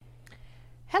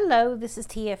Hello, this is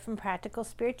Tia from Practical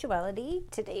Spirituality.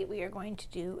 Today we are going to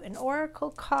do an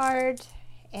oracle card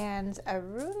and a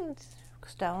rune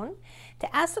stone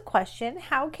to ask the question,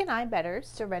 how can I better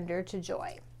surrender to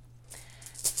joy?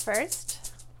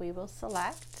 First, we will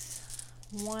select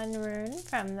one rune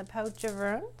from the pouch of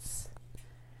runes,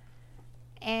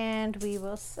 and we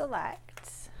will select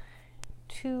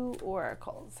two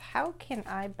oracles. How can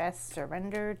I best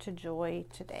surrender to joy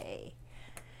today?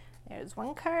 There's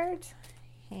one card.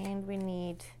 And we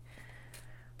need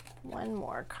one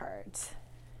more card.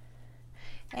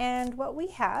 And what we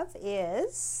have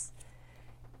is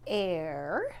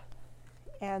air.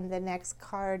 And the next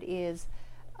card is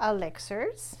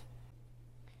elixirs.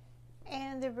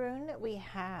 And the rune that we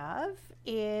have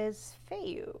is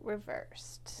Feu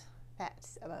reversed.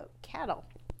 That's about cattle.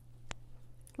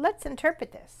 Let's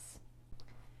interpret this.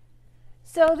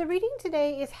 So the reading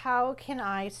today is, how can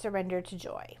I surrender to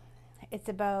joy? It's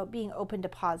about being open to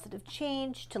positive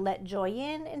change, to let joy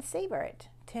in and savor it,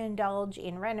 to indulge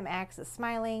in random acts of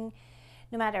smiling,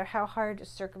 no matter how hard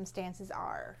circumstances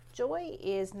are. Joy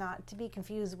is not to be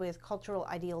confused with cultural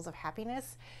ideals of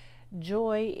happiness.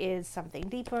 Joy is something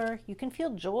deeper. You can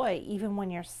feel joy even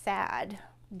when you're sad.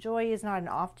 Joy is not an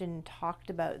often talked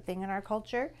about thing in our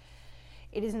culture.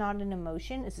 It is not an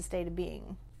emotion, it's a state of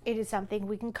being. It is something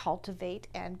we can cultivate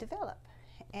and develop.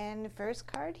 And the first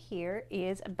card here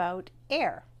is about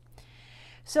air.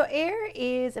 So air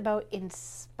is about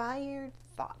inspired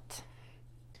thought.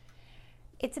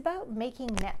 It's about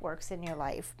making networks in your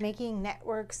life, making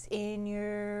networks in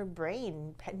your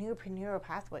brain, neural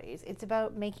pathways. It's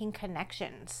about making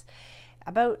connections,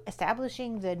 about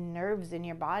establishing the nerves in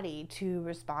your body to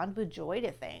respond with joy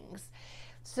to things.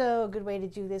 So a good way to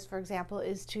do this, for example,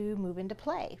 is to move into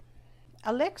play.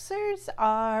 Elixirs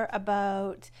are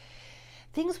about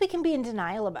things we can be in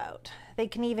denial about. They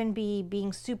can even be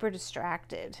being super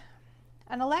distracted.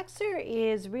 An elixir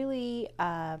is really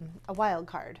a wild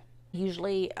card.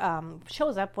 Usually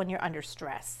shows up when you're under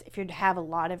stress, if you have a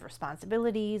lot of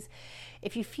responsibilities,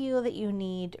 if you feel that you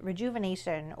need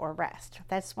rejuvenation or rest.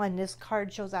 That's when this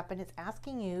card shows up, and it's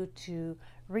asking you to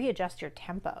readjust your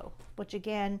tempo, which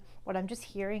again, what I'm just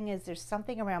hearing is there's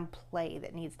something around play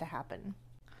that needs to happen.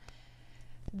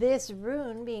 This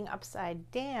rune being upside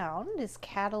down, this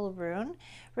cattle rune,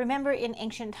 remember in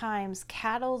ancient times,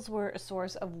 cattle were a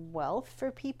source of wealth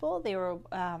for people.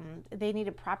 They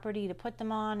needed property to put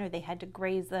them on, or they had to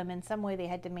graze them. In some way, they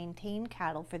had to maintain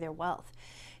cattle for their wealth.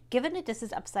 Given that this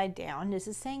is upside down, this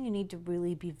is saying you need to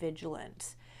really be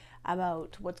vigilant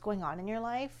about what's going on in your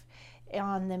life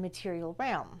on the material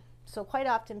realm. So quite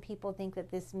often people think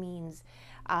that this means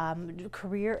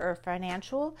career or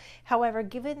financial. However,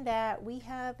 given that we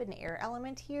have an air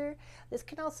element here, this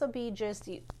can also be just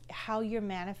how you're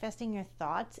manifesting your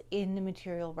thoughts in the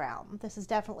material realm. This is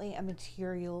definitely a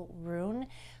material rune.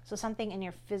 So something in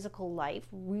your physical life,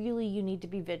 really you need to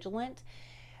be vigilant.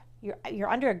 You're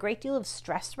under a great deal of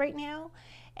stress right now,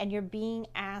 and you're being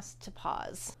asked to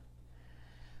pause.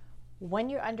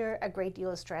 When you're under a great deal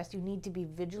of stress, you need to be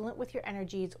vigilant with your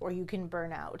energies, or you can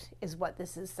burn out, is what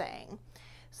this is saying.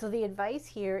 So the advice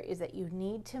here is that you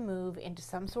need to move into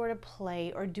some sort of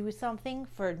play or do something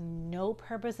for no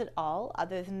purpose at all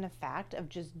other than the fact of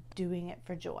just doing it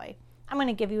for joy. I'm going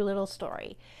to give you a little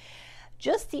story.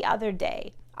 Just the other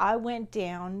day, I went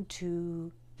down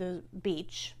to the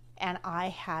beach and I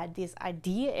had this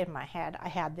idea in my head. I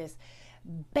had this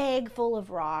bag full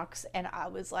of rocks, and I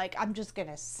was like, I'm just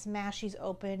gonna smash these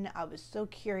open. I was so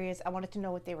curious. I wanted to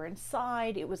know what they were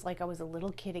inside. It was like I was a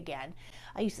little kid again.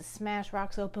 I used to smash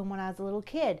rocks open when I was a little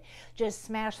kid. Just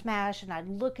smash, and I'd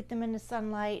look at them in the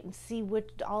sunlight and see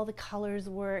what all the colors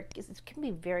were. It can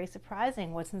be very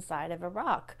surprising what's inside of a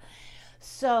rock.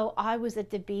 So I was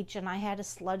at the beach and I had a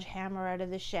sludge hammer out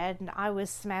of the shed and I was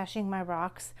smashing my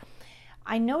rocks.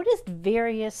 I noticed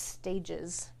various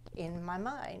stages in my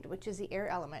mind, which is the air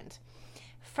element.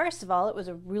 First of all, it was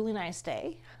a really nice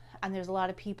day and there's a lot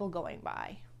of people going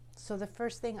by. So the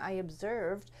first thing I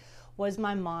observed was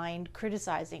my mind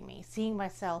criticizing me, seeing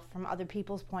myself from other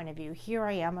people's point of view. Here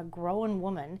I am, a grown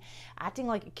woman, acting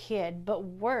like a kid, but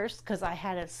worse because I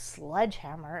had a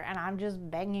sledgehammer and I'm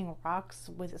just banging rocks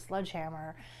with a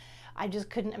sledgehammer. I just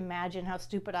couldn't imagine how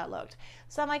stupid I looked.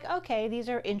 So I'm like, okay, these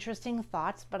are interesting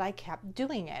thoughts, but I kept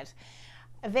doing it.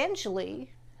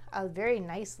 Eventually, a very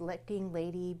nice looking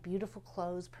lady, beautiful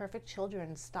clothes, perfect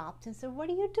children, stopped and said, "What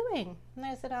are you doing?" And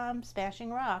I said, "I'm smashing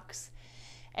rocks."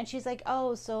 And she's like,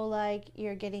 "Oh, so like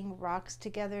you're getting rocks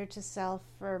together to sell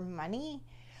for money?"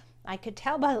 I could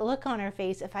tell by the look on her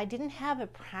face, if I didn't have a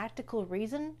practical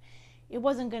reason, it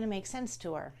wasn't going to make sense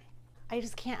to her. I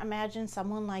just can't imagine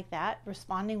someone like that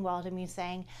responding well to me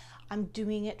saying, I'm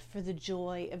doing it for the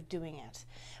joy of doing it,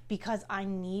 because I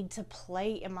need to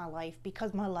play in my life,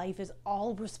 because my life is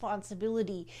all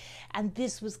responsibility. And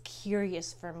this was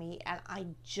curious for me, and I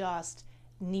just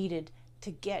needed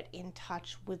to get in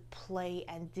touch with play,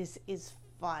 and this is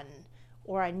fun.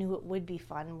 Or I knew it would be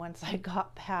fun once I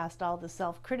got past all the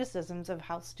self-criticisms of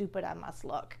how stupid I must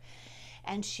look.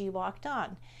 And she walked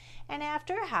on. And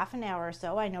after half an hour or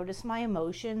so, I noticed my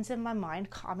emotions and my mind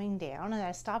calming down, and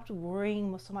I stopped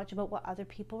worrying so much about what other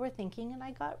people were thinking, and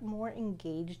I got more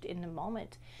engaged in the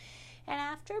moment. And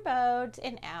after about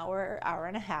an hour, hour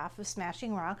and a half of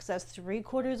smashing rocks, I was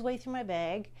 3/4 way through my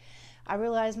bag. I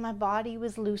realized my body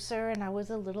was looser, and I was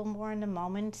a little more in the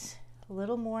moment, a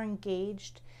little more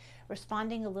engaged,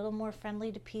 responding a little more friendly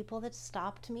to people that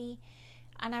stopped me.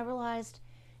 And I realized,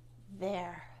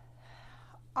 there,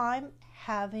 I'm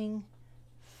having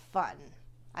fun.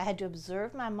 I had to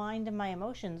observe my mind and my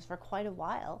emotions for quite a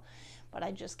while, but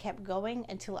I just kept going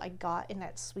until I got in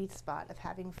that sweet spot of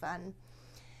having fun.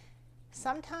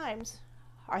 Sometimes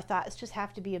our thoughts just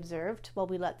have to be observed while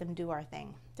we let them do our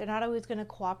thing. They're not always going to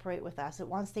cooperate with us. It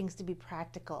wants things to be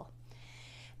practical.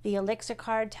 The elixir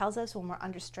card tells us when we're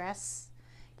under stress,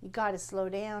 you got to slow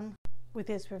down. With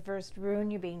this reversed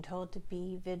rune, you're being told to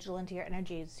be vigilant to your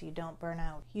energies so you don't burn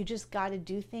out. You just got to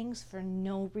do things for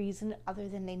no reason other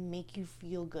than they make you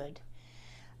feel good.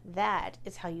 That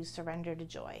is how you surrender to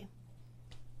joy.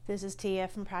 This is Tia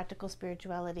from Practical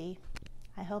Spirituality.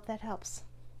 I hope that helps.